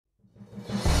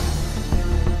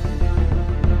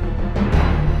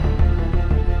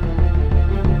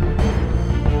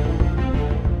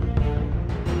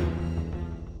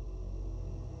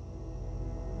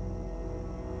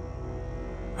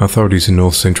Authorities in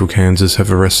north central Kansas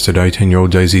have arrested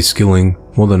 18-year-old Daisy Skilling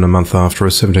more than a month after a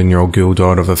 17-year-old girl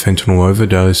died of a fentanyl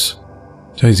overdose.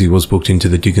 Daisy was booked into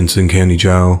the Dickinson County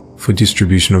Jail for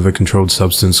distribution of a controlled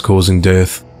substance causing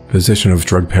death, possession of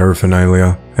drug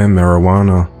paraphernalia, and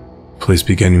marijuana. Police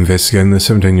began investigating the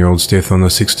 17-year-old's death on the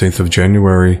 16th of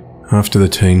January after the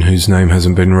teen, whose name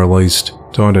hasn't been released,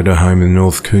 died at her home in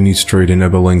North Cooney Street in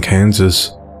Abilene,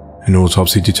 Kansas. An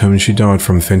autopsy determined she died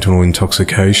from fentanyl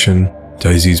intoxication.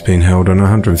 Daisy's been held on a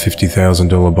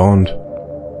 $150,000 bond.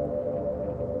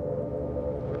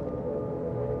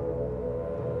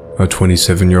 A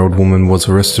 27-year-old woman was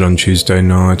arrested on Tuesday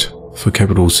night for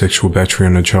capital sexual battery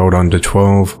on a child under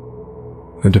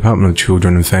 12. The Department of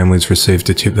Children and Families received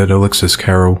a tip that Alexis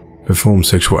Carroll performed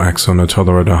sexual acts on a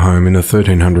toddler at her home in the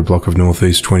 1300 block of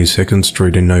Northeast 22nd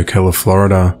Street in Ocala,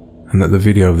 Florida, and that the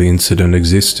video of the incident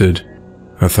existed.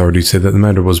 Authorities said that the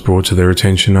matter was brought to their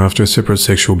attention after a separate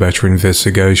sexual battery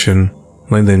investigation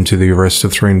led them to the arrest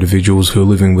of 3 individuals who are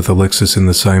living with Alexis in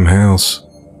the same house.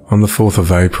 On the 4th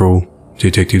of April,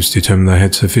 detectives determined they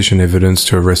had sufficient evidence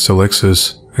to arrest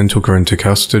Alexis and took her into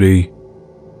custody.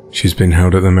 She's been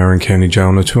held at the Marin County Jail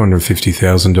on a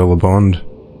 $250,000 bond.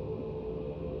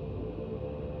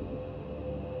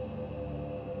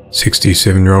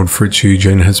 67-year-old Fritz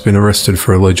Eugene has been arrested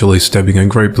for allegedly stabbing a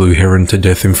great blue heron to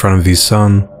death in front of his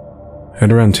son. At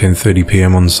around 10:30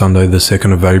 p.m. on Sunday the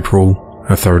 2nd of April,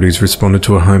 authorities responded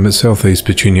to a home at Southeast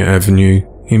Petunia Avenue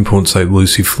in Port St.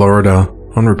 Lucie, Florida,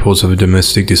 on reports of a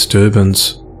domestic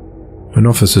disturbance. When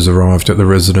officers arrived at the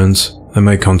residence, they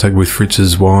made contact with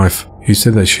Fritz's wife, who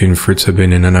said that she and Fritz had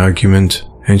been in an argument,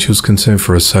 and she was concerned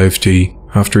for her safety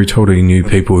after he told her he knew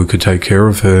people who could take care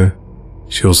of her.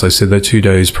 She also said that 2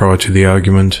 days prior to the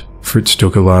argument, Fritz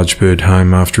took a large bird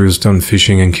home after he was done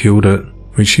fishing and killed it,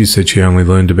 which she said she only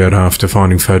learned about after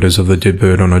finding photos of the dead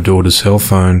bird on her daughter's cell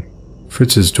phone.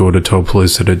 Fritz's daughter told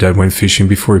police that her dad went fishing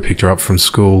before he picked her up from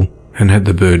school and had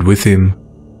the bird with him.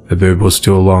 The bird was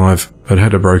still alive, but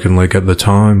had a broken leg at the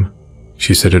time.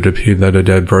 She said it appeared that her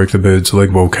dad broke the bird's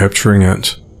leg while capturing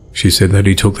it. She said that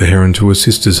he took the heron to her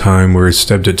sister's home where he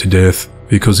stabbed it to death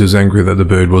because he was angry that the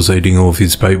bird was eating all of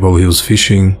his bait while he was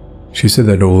fishing. She said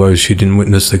that although she didn't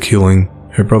witness the killing,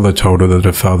 her brother told her that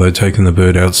her father had taken the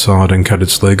bird outside and cut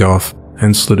its leg off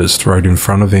and slit its throat in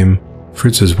front of him.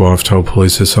 Fritz's wife told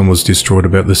police her son was distraught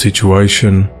about the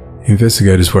situation.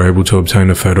 Investigators were able to obtain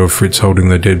a photo of Fritz holding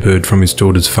the dead bird from his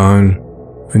daughter's phone.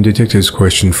 When detectives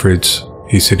questioned Fritz,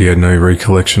 he said he had no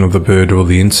recollection of the bird or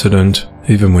the incident.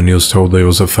 Even when he was told there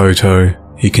was a photo,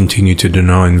 he continued to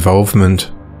deny involvement.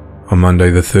 On Monday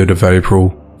the 3rd of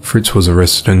April, Fritz was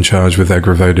arrested and charged with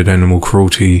aggravated animal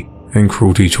cruelty and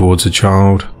cruelty towards a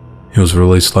child. He was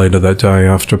released later that day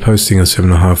after posting a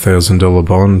 $7,500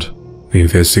 bond. The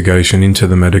investigation into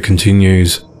the matter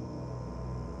continues.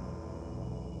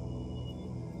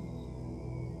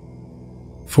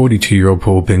 42-year-old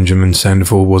Paul Benjamin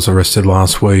Sandoval was arrested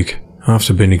last week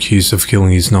after being accused of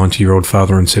killing his 90-year-old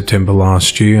father in September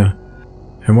last year.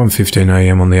 At 1:15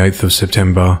 a.m. on the 8th of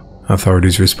September,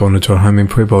 authorities responded to a home in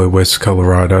Pueblo West,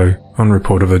 Colorado, on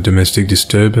report of a domestic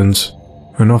disturbance.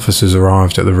 When officers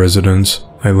arrived at the residence,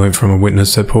 they learnt from a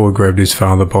witness that Paul grabbed his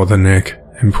father by the neck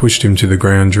and pushed him to the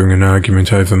ground during an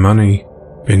argument over money.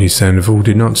 Benny Sandoval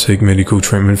did not seek medical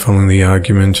treatment following the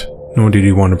argument, nor did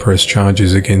he want to press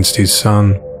charges against his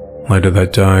son. Later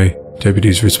that day,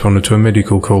 deputies responded to a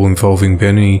medical call involving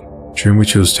Benny, during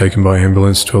which he was taken by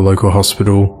ambulance to a local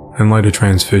hospital and later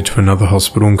transferred to another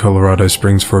hospital in Colorado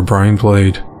Springs for a brain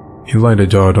bleed. He later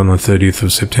died on the 30th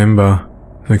of September.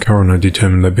 The coroner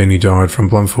determined that Benny died from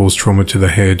blunt force trauma to the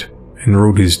head and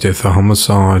ruled his death a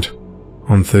homicide.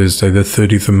 On Thursday the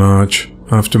 30th of March,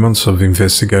 after months of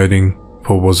investigating,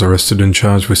 Paul was arrested and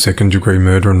charged with second-degree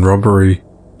murder and robbery.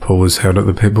 Paul is held at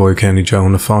the Pueblo County Jail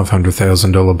on a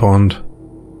 $500,000 bond.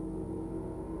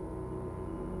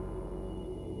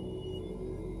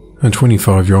 A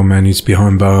 25-year-old man is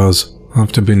behind bars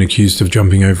after being accused of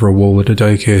jumping over a wall at a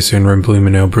daycare centre in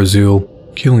Blumenau, Brazil,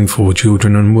 killing 4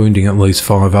 children and wounding at least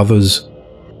 5 others.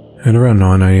 At around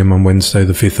 9 a.m. on Wednesday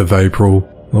the 5th of April,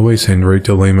 Luis Henrique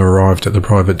de Lima arrived at the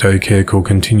private daycare called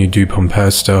Continue du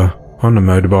Pampasta on a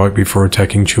motorbike before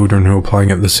attacking children who were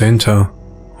playing at the centre.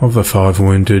 Of the 5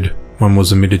 wounded, 1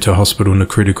 was admitted to hospital in a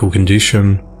critical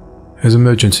condition. As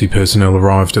emergency personnel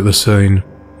arrived at the scene,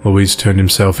 Luis turned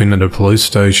himself in at a police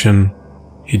station.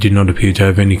 He did not appear to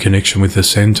have any connection with the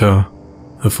centre.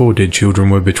 The 4 dead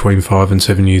children were between 5 and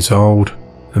 7 years old.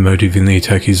 The motive in the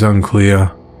attack is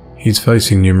unclear. He is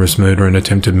facing numerous murder and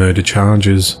attempted murder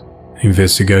charges.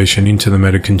 Investigation into the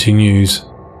matter continues.